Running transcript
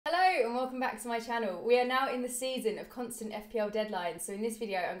welcome back to my channel. We are now in the season of constant FPL deadlines, so in this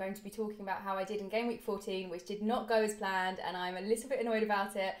video I'm going to be talking about how I did in Game Week 14, which did not go as planned and I'm a little bit annoyed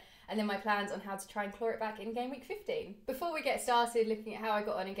about it, and then my plans on how to try and claw it back in Game Week 15. Before we get started looking at how I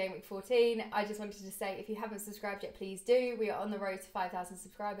got on in Game Week 14, I just wanted to say if you haven't subscribed yet, please do. We are on the road to 5,000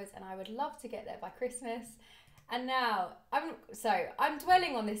 subscribers and I would love to get there by Christmas. And now, I'm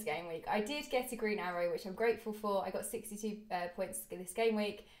dwelling on this game week. I did get a green arrow, which I'm grateful for. I got 62 points this game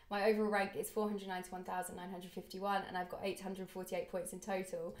week. My overall rank is 491,951 and I've got 848 points in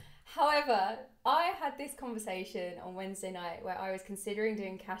total. However, I had this conversation on Wednesday night where I was considering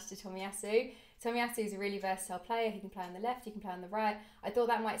doing cash to Tomiyasu. Tomiyasu is a really versatile player. He can play on the left, he can play on the right. I thought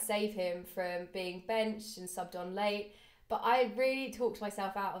that might save him from being benched and subbed on late. But I really talked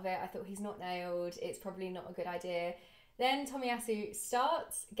myself out of it. I thought he's not nailed. It's probably not a good idea. Then Tomiyasu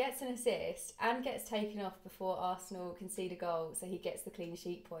starts, gets an assist and gets taken off before Arsenal concede a goal. So he gets the clean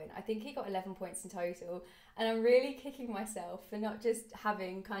sheet point. I think he got 11 points in total. And I'm really kicking myself for not just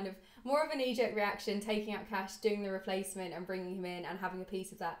having kind of more of a knee-jerk reaction, taking out cash, doing the replacement and bringing him in and having a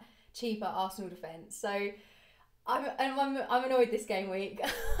piece of that cheaper Arsenal defence. So I'm annoyed this game week.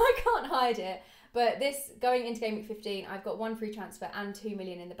 I can't hide it. But this, going into Game Week 15, I've got 1 free transfer and 2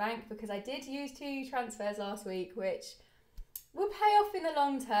 million in the bank because I did use 2 transfers last week, which will pay off in the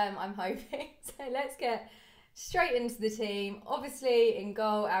long term, I'm hoping. So let's get straight into the team. Obviously, in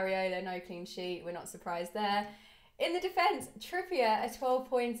goal, Areola, no clean sheet. We're not surprised there. In the defence, Trippier, a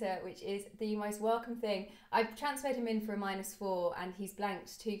 12-pointer, which is the most welcome thing. I've transferred him in for a -4 and he's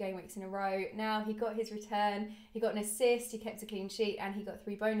blanked 2 game weeks in a row. Now he got his return, he got an assist, he kept a clean sheet and he got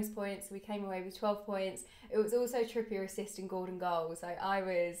 3 bonus points. So we came away with 12 points. It was also Trippier assist and golden goal. So I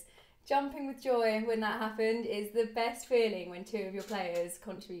was jumping with joy when that happened. It's the best feeling when 2 of your players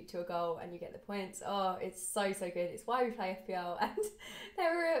contribute to a goal and you get the points. Oh, it's so good. It's why we play FPL and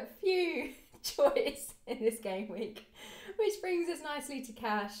there were a few choice in this game week, which brings us nicely to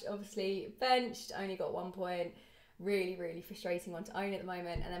cash. Obviously benched, only got 1 point, really frustrating one to own at the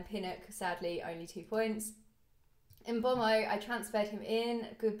moment. And then Pinnock, sadly only 2 points. In Bomo, I transferred him in.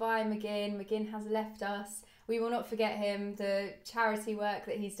 Goodbye McGinn has left us. We will not forget him, the charity work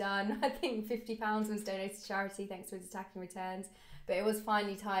that he's done. I think £50 was donated to charity thanks to his attacking returns, but it was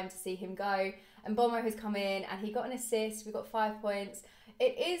finally time to see him go. And Bomo has come in and he got an assist. We got 5 points.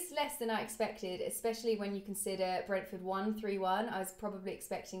 It is less than I expected, especially when you consider Brentford won 3-1. I was probably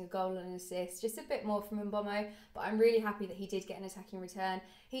expecting a goal and an assist, just a bit more from Mbomo, but I'm really happy that he did get an attacking return.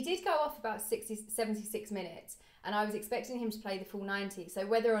 He did go off about 76 minutes, and I was expecting him to play the full 90, so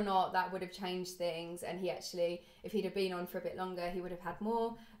whether or not that would have changed things, and he actually, if he'd have been on for a bit longer, he would have had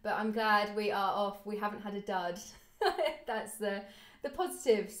more. But I'm glad we are off. We haven't had a dud. That's the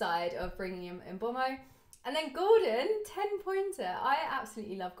positive side of bringing in Mbomo. And then Gordon, 10-pointer. I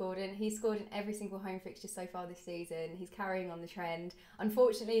absolutely love Gordon. He's scored in every single home fixture so far this season. He's carrying on the trend.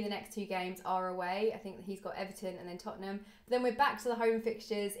 Unfortunately, the next 2 games are away. I think that he's got Everton and then Tottenham. But then we're back to the home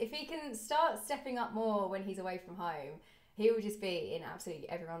fixtures. If he can start stepping up more when he's away from home, he will just be in absolutely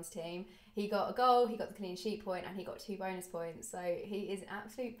everyone's team. He got a goal, he got the clean sheet point, and he got 2 bonus points. So he is an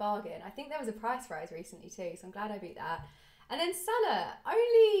absolute bargain. I think there was a price rise recently too, so I'm glad I beat that. And then Salah,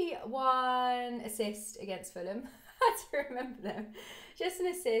 only 1 assist against Fulham. I had to remember them. Just an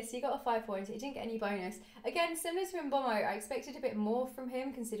assist. He got a 5-pointer. He didn't get any bonus. Again, similar to Mbomo, I expected a bit more from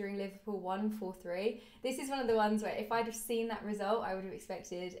him considering Liverpool won 4-3. This is one of the ones where if I'd have seen that result, I would have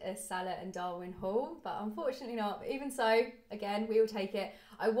expected a Salah and Darwin haul, but unfortunately not. But even so, again, we will take it.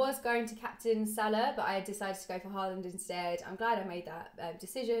 I was going to captain Salah, but I decided to go for Haaland instead. I'm glad I made that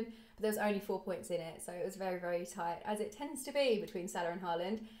decision. There was only 4 points in it, so it was very tight, as it tends to be between Salah and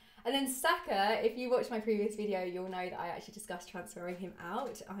Haaland. And then Saka, if you watched my previous video, you'll know that I actually discussed transferring him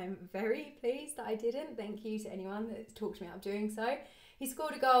out. I'm very pleased that I didn't. Thank you to anyone that talked me out of doing so. He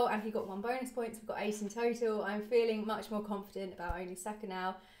scored a goal and he got 1 bonus point, so we've got 8 in total. I'm feeling much more confident about owning Saka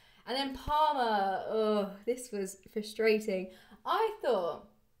now. And then Palmer, oh, this was frustrating. I thought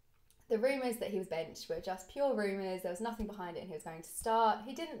the rumours that he was benched were just pure rumours. There was nothing behind it and he was going to start.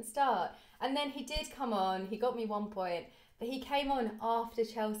 He didn't start. And then he did come on. He got me 1 point. But he came on after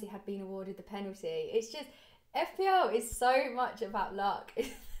Chelsea had been awarded the penalty. It's just, FPL is so much about luck. It's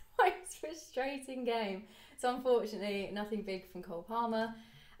the most frustrating game. So unfortunately, nothing big from Cole Palmer.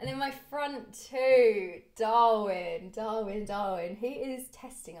 And then my front 2, Darwin. He is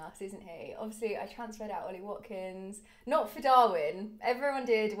testing us, isn't he? Obviously, I transferred out Ollie Watkins. Not for Darwin. Everyone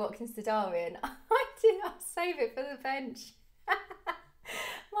did Watkins to Darwin. I did. I'll save it for the bench.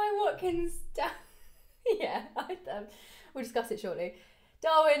 My Watkins down. Yeah, we'll discuss it shortly.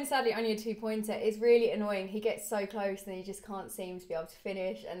 Darwin, sadly, only a 2-pointer. It's really annoying. He gets so close and he just can't seem to be able to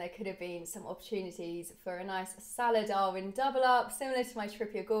finish. And there could have been some opportunities for a nice Salah Darwin double up, similar to my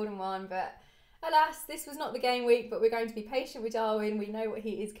Trippier Gordon one. But alas, this was not the game week. But we're going to be patient with Darwin. We know what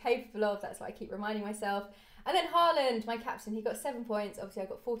he is capable of. That's what I keep reminding myself. And then Haaland, my captain, he got 7 points. Obviously, I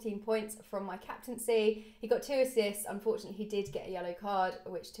got 14 points from my captaincy. He got 2 assists. Unfortunately, he did get a yellow card,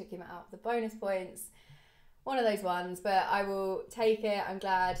 which took him out of the bonus points. One of those ones, but I will take it. I'm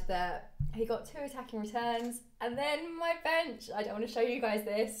glad that he got 2 attacking returns. And then my bench, I don't want to show you guys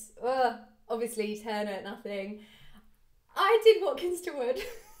this. Ugh, obviously, Turner at nothing. I did Watkins to Wood.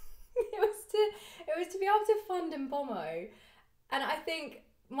 it was to be able to fund Mbomo. And I think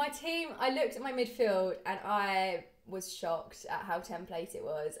my team, I looked at my midfield and I was shocked at how template it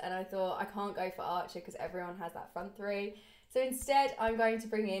was. And I thought, I can't go for Archer because everyone has that front three. So instead, I'm going to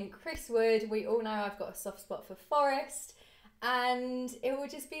bring in Chris Wood. We all know I've got a soft spot for Forest, and it will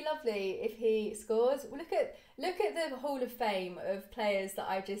just be lovely if he scores. Look at the Hall of Fame of players that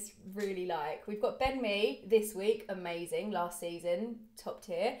I just really like. We've got Ben Mee this week, amazing, last season, top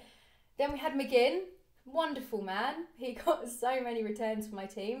tier. Then we had McGinn, wonderful man. He got so many returns for my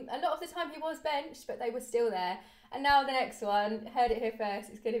team. A lot of the time he was benched, but they were still there. And now the next one, heard it here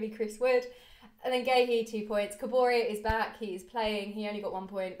first, it's going to be Chris Wood. And then Gahey, 2 points. Kabore is back. He is playing. He only got 1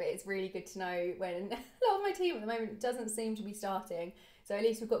 point, but it's really good to know when a lot of my team at the moment doesn't seem to be starting. So at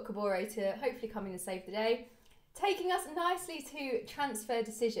least we've got Kabore to hopefully come in and save the day. Taking us nicely to transfer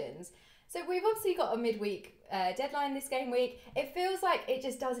decisions. So we've obviously got a midweek deadline this game week. It feels like it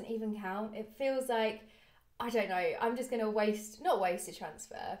just doesn't even count. It feels like, I don't know, I'm just going to not waste a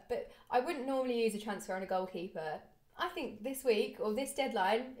transfer, but I wouldn't normally use a transfer on a goalkeeper. I think this week, or this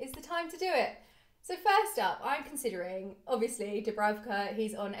deadline, is the time to do it. So first up, I'm considering, obviously, Dubravka.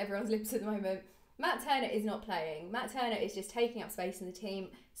 He's on everyone's lips at the moment. Matt Turner is not playing. Matt Turner is just taking up space in the team,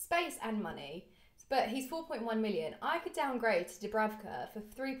 space and money. But he's 4.1 million. I could downgrade to Dubravka for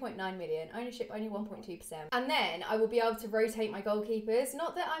 3.9 million, ownership only 1.2%. And then I will be able to rotate my goalkeepers.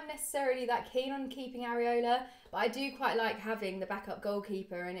 Not that I'm necessarily that keen on keeping Areola, but I do quite like having the backup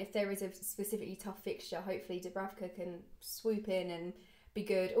goalkeeper. And if there is a specifically tough fixture, hopefully Dubravka can swoop in and be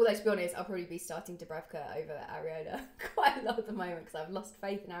good. Although, to be honest, I'll probably be starting Dubravka over Areola quite a lot at the moment because I've lost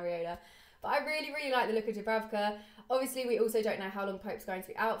faith in Areola. But I really, really like the look of Dubravka. Obviously, we also don't know how long Pope's going to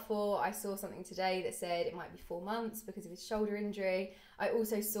be out for. I saw something today that said it might be 4 months because of his shoulder injury. I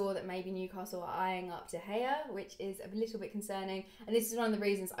also saw that maybe Newcastle are eyeing up De Gea, which is a little bit concerning. And this is one of the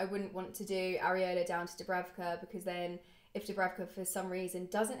reasons I wouldn't want to do Areola down to Dubravka, because then if Dubravka for some reason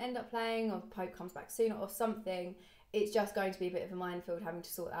doesn't end up playing, or Pope comes back sooner or something, it's just going to be a bit of a minefield having to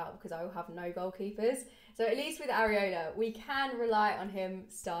sort out because I will have no goalkeepers. So at least with Areola, we can rely on him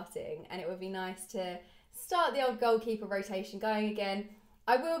starting, and it would be nice to start the old goalkeeper rotation going again.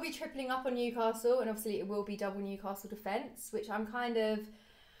 I will be tripling up on Newcastle, and obviously it will be double Newcastle defence, which I'm kind of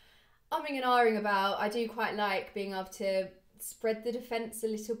umming and ahhing about. I do quite like being able to spread the defence a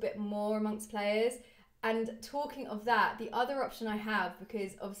little bit more amongst players. And talking of that, the other option I have,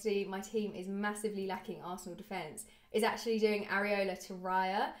 because obviously my team is massively lacking Arsenal defence, is actually doing Areola to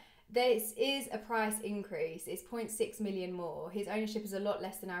Raya. This is a price increase. It's 0.6 million more. His ownership is a lot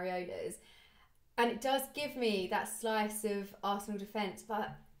less than Areola's. And it does give me that slice of Arsenal defence.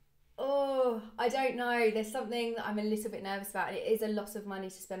 But, I don't know. There's something that I'm a little bit nervous about. And it is a lot of money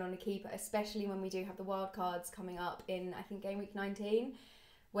to spend on a keeper, especially when we do have the wild cards coming up in, I think, Gameweek 19.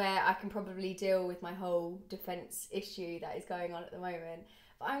 Where I can probably deal with my whole defence issue that is going on at the moment.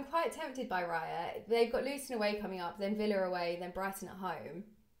 But I'm quite tempted by Raya. They've got Luton away coming up, then Villa away, then Brighton at home.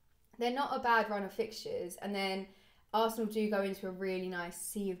 They're not a bad run of fixtures. And then Arsenal do go into a really nice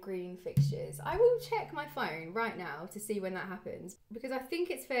sea of green fixtures. I will check my phone right now to see when that happens, because I think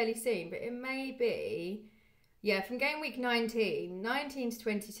it's fairly soon, but it may be... Yeah, from game week 19 to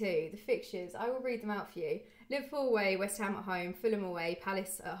 22, the fixtures, I will read them out for you. Liverpool away, West Ham at home, Fulham away,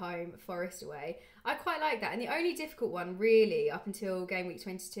 Palace at home, Forest away. I quite like that. And the only difficult one, really, up until game week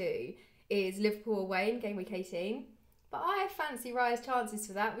 22, is Liverpool away in game week 18. But I fancy Raya's chances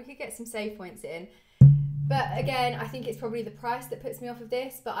for that. We could get some save points in. But again, I think it's probably the price that puts me off of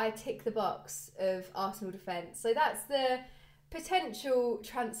this. But I tick the box of Arsenal defence. So that's the potential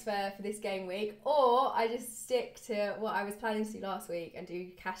transfer for this game week, or I just stick to what I was planning to do last week and do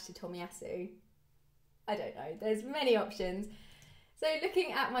cash to Tomiyasu. I don't know. There's many options. So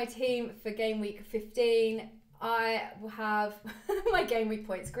looking at my team for game week 15, I will have my game week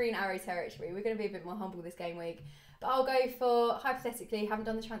points, green arrow territory. We're going to be a bit more humble this game week. But I'll go for, hypothetically, haven't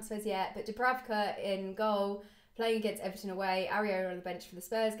done the transfers yet, but Dubravka in goal, playing against Everton away, Areola on the bench for the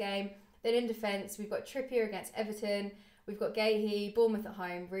Spurs game. Then in defence, we've got Trippier against Everton. We've got Gahey, Bournemouth at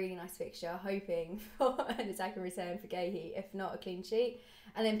home, really nice fixture, hoping for an attacking return for Gahey, if not a clean sheet.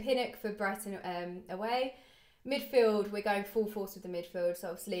 And then Pinnock for Brighton away. Midfield, we're going full force with the midfield, so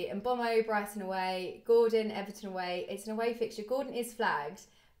obviously Mbomo, Brighton away, Gordon, Everton away. It's an away fixture. Gordon is flagged,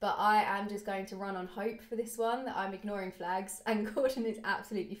 but I am just going to run on hope for this one, that I'm ignoring flags, and Gordon is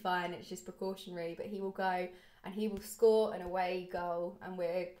absolutely fine. It's just precautionary, but he will go and he will score an away goal, and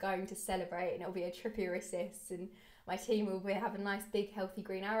we're going to celebrate, and it'll be a Trippier assist, and my team will have a nice big healthy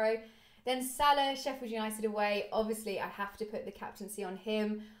green arrow. Then Salah, Sheffield United away. Obviously, I have to put the captaincy on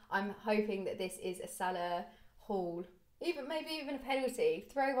him. I'm hoping that this is a Salah haul, maybe even a penalty.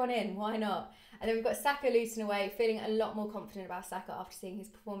 Throw one in, why not? And then we've got Saka, Luton away. Feeling a lot more confident about Saka after seeing his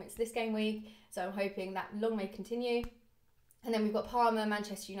performance this game week, so I'm hoping that long may continue. And then we've got Parma,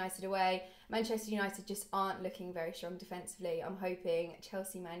 Manchester United away. Manchester United just aren't looking very strong defensively. I'm hoping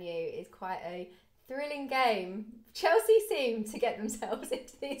Chelsea Man U is quite a thrilling game. Chelsea seem to get themselves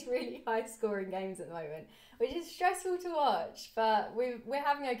into these really high scoring games at the moment, which is stressful to watch, but we're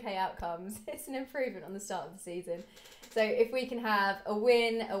having okay outcomes. It's an improvement on the start of the season. So if we can have a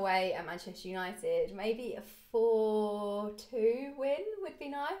win away at Manchester United, maybe a 4-2 win would be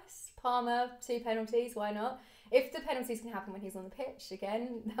nice. Parma, 2 penalties, why not? If the penalties can happen when he's on the pitch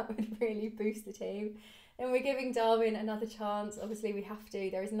again, that would really boost the team. And we're giving Darwin another chance. Obviously, we have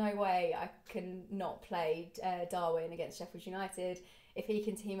to. There is no way I can not play Darwin against Sheffield United. If he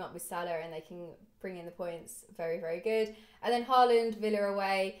can team up with Salah and they can bring in the points, very, very good. And then Haaland, Villa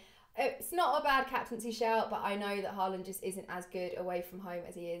away. It's not a bad captaincy shout, but I know that Haaland just isn't as good away from home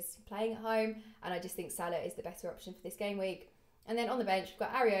as he is playing at home. And I just think Salah is the better option for this game week. And then on the bench, we've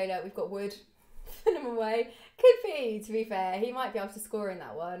got Areola, we've got Wood. Fulham away. Could be, to be fair. He might be able to score in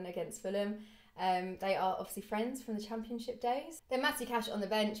that one against Fulham. They are obviously friends from the Championship days. Then Matty Cash on the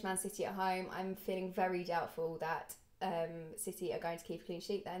bench, Man City at home. I'm feeling very doubtful that City are going to keep a clean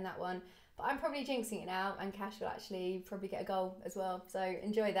sheet there in that one. But I'm probably jinxing it now, and Cash will actually probably get a goal as well. So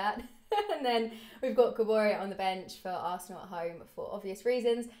enjoy that. And then we've got Kabore on the bench for Arsenal at home for obvious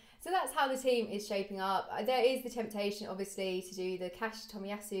reasons. So that's how the team is shaping up. There is the temptation, obviously, to do the Cash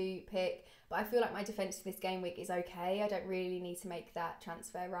Tomiyasu pick, but I feel like my defence for this game week is okay. I don't really need to make that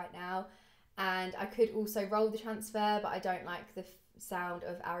transfer right now. And I could also roll the transfer, but I don't like the sound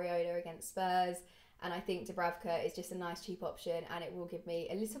of Areola against Spurs. And I think Dubravka is just a nice cheap option, and it will give me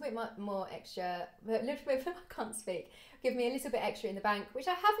a little bit more extra, I can't speak, give me a little bit extra in the bank, which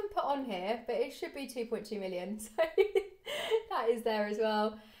I haven't put on here, but it should be 2.2 million. So that is there as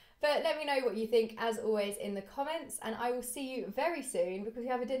well. But let me know what you think, as always, in the comments, and I will see you very soon because we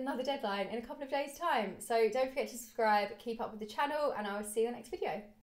have another deadline in a couple of days' time. So don't forget to subscribe, keep up with the channel, and I will see you in the next video.